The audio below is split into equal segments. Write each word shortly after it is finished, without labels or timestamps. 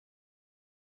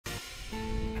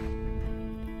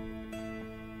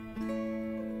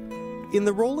In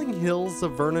the rolling hills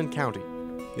of Vernon County,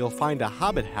 you'll find a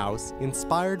hobbit house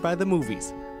inspired by the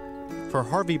movies. For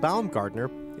Harvey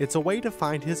Baumgartner, it's a way to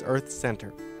find his earth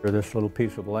center. For this little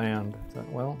piece of land, I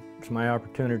thought, well, it's my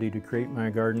opportunity to create my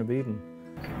Garden of Eden.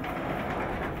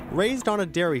 Raised on a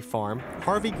dairy farm,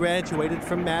 Harvey graduated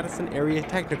from Madison Area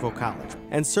Technical College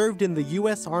and served in the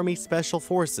U.S. Army Special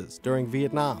Forces during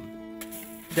Vietnam.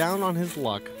 Down on his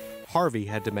luck, Harvey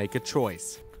had to make a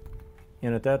choice.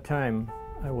 And at that time,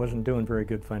 I wasn't doing very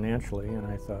good financially, and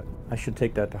I thought I should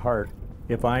take that to heart.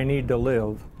 If I need to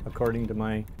live according to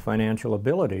my financial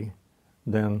ability,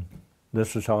 then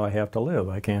this is how I have to live.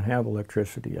 I can't have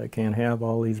electricity. I can't have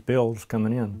all these bills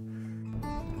coming in.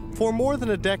 For more than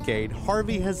a decade,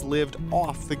 Harvey has lived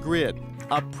off the grid,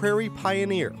 a prairie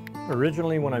pioneer.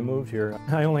 Originally, when I moved here,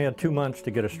 I only had 2 months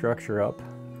to get a structure up,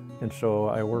 and so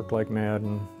I worked like mad,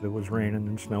 and it was raining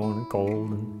and snowing and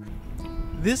cold.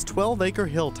 This 12-acre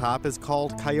hilltop is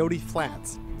called Coyote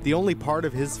Flats, the only part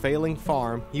of his failing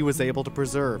farm he was able to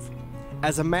preserve.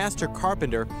 As a master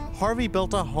carpenter, Harvey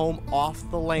built a home off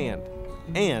the land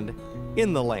and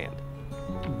in the land.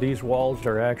 These walls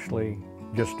are actually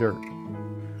just dirt,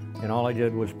 and all I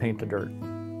did was paint the dirt.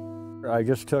 I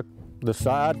just took the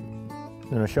sod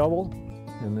and a shovel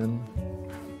and then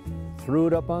threw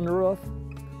it up on the roof.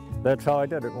 That's how I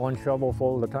did it, one shovel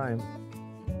full at a time.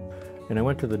 And I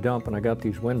went to the dump and I got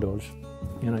these windows,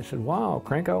 and I said, wow,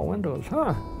 crank out windows,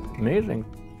 huh, amazing.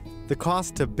 The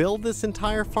cost to build this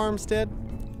entire farmstead?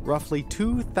 Roughly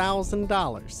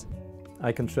 $2,000.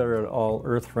 I consider it all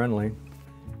earth-friendly.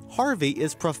 Harvey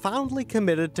is profoundly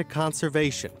committed to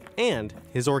conservation and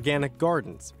his organic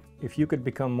gardens. If you could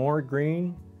become more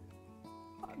green,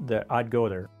 I'd go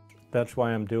there. That's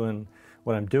why I'm doing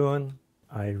what I'm doing.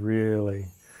 I really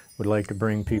would like to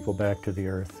bring people back to the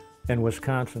earth. And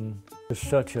Wisconsin is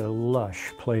such a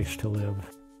lush place to live.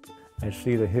 I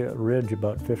see the ridge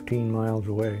about 15 miles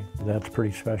away. That's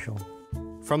pretty special.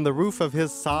 From the roof of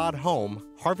his sod home,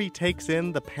 Harvey takes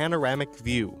in the panoramic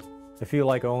view. I feel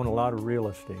like I own a lot of real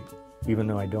estate, even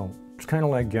though I don't. It's kind of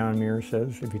like John Muir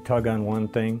says, if you tug on one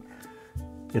thing,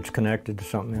 it's connected to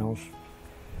something else.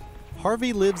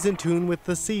 Harvey lives in tune with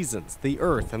the seasons, the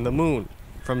earth and the moon,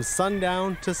 from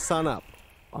sundown to sunup.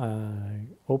 I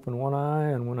open one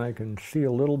eye, and when I can see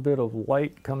a little bit of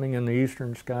light coming in the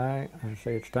eastern sky, I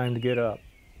say it's time to get up.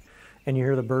 And you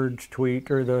hear the birds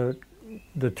tweet or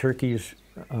the turkeys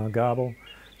gobble.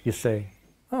 You say,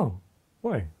 "Oh,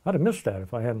 boy, I'd have missed that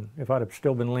if I'd have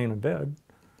still been laying in bed."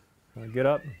 So I get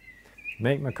up,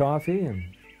 make my coffee, and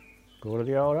go to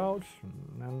the outhouse,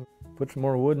 and then put some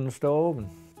more wood in the stove. And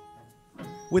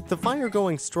with the fire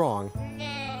going strong,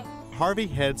 Harvey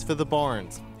heads for the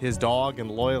barns, his dog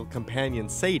and loyal companion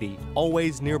Sadie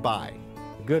always nearby.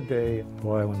 A good day,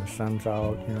 boy, when the sun's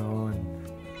out, you know, and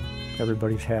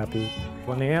everybody's happy.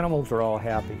 When the animals are all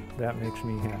happy, that makes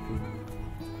me happy.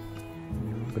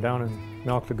 You know, go down and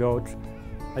milk the goats.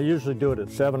 I usually do it at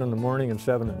 7 in the morning and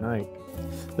 7 at night.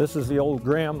 This is the old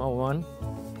grandma one.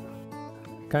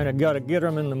 Kind of got to get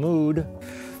them in the mood.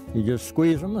 You just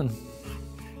squeeze them and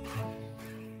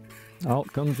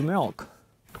out comes the milk.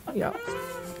 Yeah,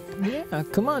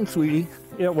 come on, sweetie.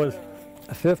 It was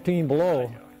 15 below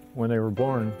when they were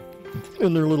born,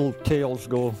 and their little tails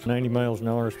go 90 miles an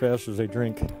hour as fast as they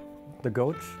drink. The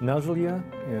goats nuzzle you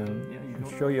and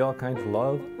show you all kinds of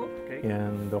love,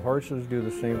 and the horses do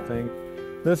the same thing.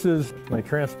 This is my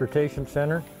transportation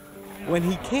center. When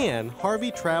he can,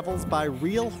 Harvey travels by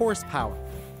real horsepower.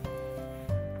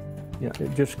 Yeah,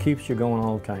 it just keeps you going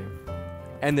all the time.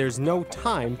 And there's no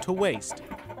time to waste.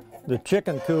 The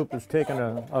chicken coop has taken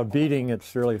a beating.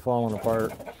 It's really fallen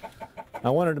apart. I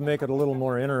wanted to make it a little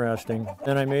more interesting,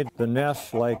 and I made the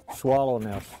nests like swallow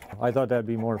nests. I thought that'd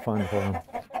be more fun for them.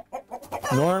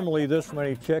 Normally, this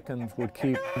many chickens would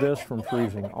keep this from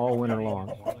freezing all winter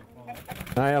long.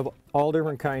 I have all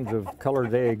different kinds of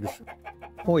colored eggs.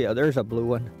 Oh yeah, there's a blue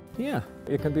one. Yeah,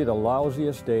 it can be the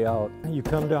lousiest day out. You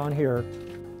come down here,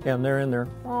 and they're in there,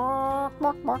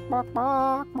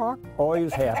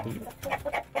 always happy.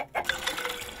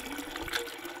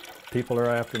 People are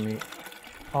after me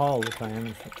all the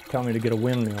time, tell me to get a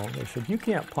windmill. They said, you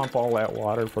can't pump all that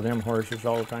water for them horses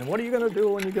all the time. What are you going to do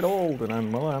when you get old? And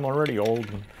I'm already old,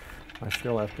 and I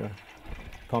still have to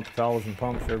pump 1,000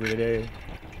 pumps every day.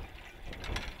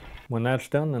 When that's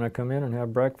done, then I come in and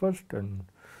have breakfast and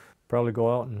probably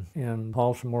go out and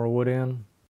haul some more wood in.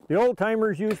 The old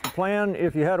timers used to plan,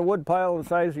 if you had a wood pile the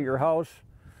size of your house,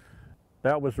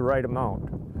 that was the right amount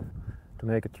to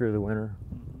make it through the winter.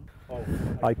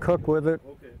 I cook with it,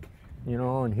 you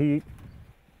know, and heat,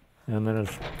 and then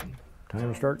it's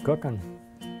time to start cooking.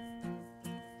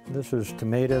 This is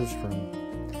tomatoes from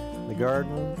the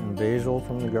garden and basil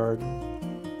from the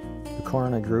garden. The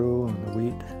corn I grew and the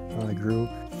wheat I grew.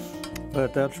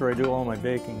 But that's where I do all my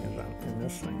baking, is in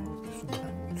this thing. So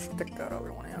stick that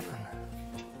other one in.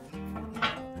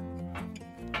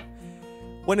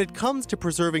 When it comes to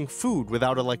preserving food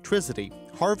without electricity,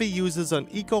 Harvey uses an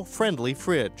eco-friendly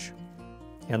fridge.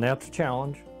 And that's a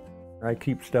challenge. I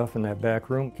keep stuff in that back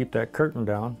room, keep that curtain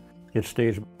down. It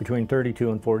stays between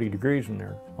 32 and 40 degrees in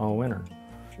there all winter.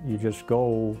 You just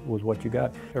go with what you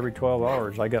got. Every 12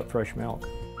 hours I got fresh milk.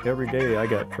 Every day I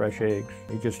got fresh eggs.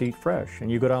 You just eat fresh.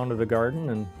 And you go down to the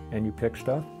garden and you pick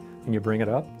stuff and you bring it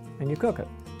up and you cook it.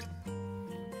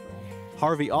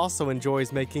 Harvey also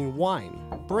enjoys making wine,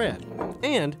 bread,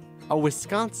 and a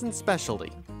Wisconsin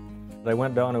specialty. I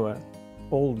went down to an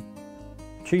old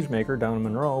cheesemaker down in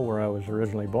Monroe, where I was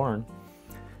originally born,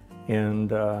 and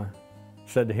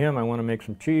said to him, I want to make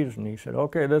some cheese, and he said,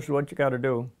 okay, this is what you got to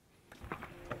do.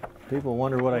 People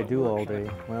wonder what I do all day.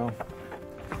 Well,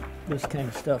 this kind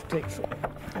of stuff takes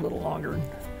a little longer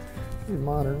than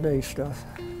modern day stuff.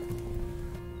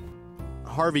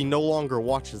 Harvey no longer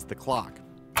watches the clock.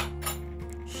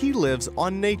 He lives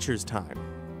on nature's time.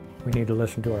 We need to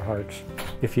listen to our hearts.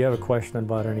 If you have a question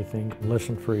about anything,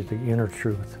 listen for the inner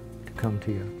truth to come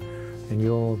to you, and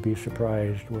you'll be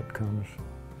surprised what comes.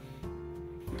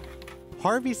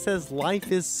 Harvey says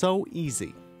life is so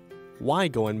easy. Why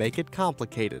go and make it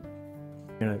complicated?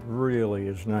 And it really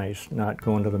is nice not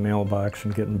going to the mailbox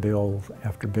and getting bills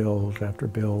after bills after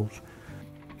bills.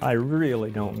 I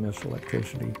really don't miss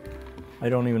electricity. I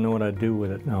don't even know what I'd do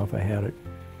with it now if I had it.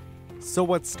 So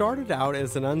what started out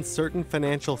as an uncertain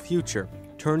financial future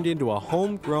turned into a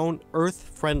homegrown,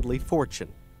 earth-friendly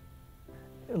fortune.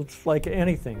 It's like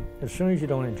anything. As soon as you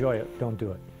don't enjoy it, don't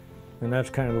do it. And that's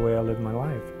kind of the way I live my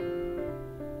life.